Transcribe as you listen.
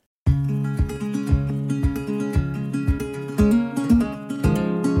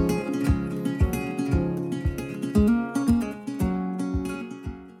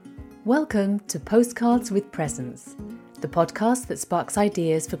Welcome to Postcards with Presence, the podcast that sparks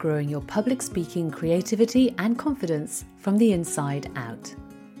ideas for growing your public speaking creativity and confidence from the inside out.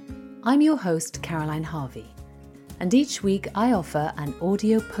 I'm your host, Caroline Harvey, and each week I offer an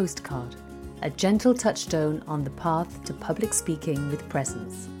audio postcard, a gentle touchstone on the path to public speaking with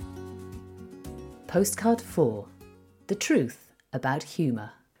presence. Postcard 4, The Truth About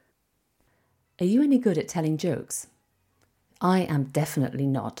Humour. Are you any good at telling jokes? I am definitely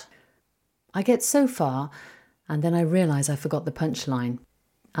not. I get so far, and then I realise I forgot the punchline.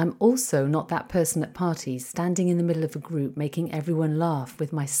 I'm also not that person at parties standing in the middle of a group making everyone laugh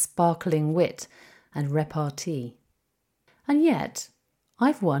with my sparkling wit and repartee. And yet,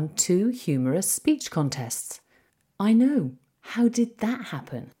 I've won 2 humorous speech contests. I know. How did that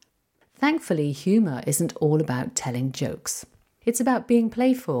happen? Thankfully, humour isn't all about telling jokes. It's about being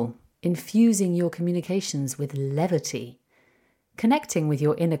playful, infusing your communications with levity, connecting with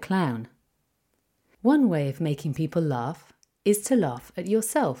your inner clown. One way of making people laugh is to laugh at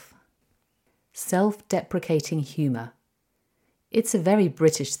yourself. Self-deprecating humour. It's a very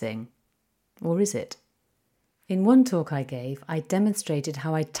British thing. Or is it? In one talk I gave, I demonstrated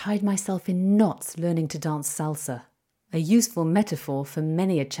how I tied myself in knots learning to dance salsa, a useful metaphor for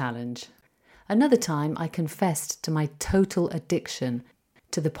many a challenge. Another time I confessed to my total addiction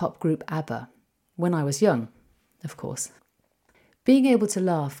to the pop group ABBA, when I was young, of course. Being able to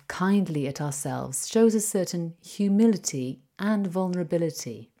laugh kindly at ourselves shows a certain humility and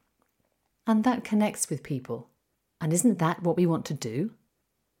vulnerability. And that connects with people. And isn't that what we want to do?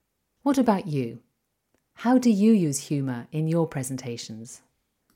 What about you? How do you use humour in your presentations?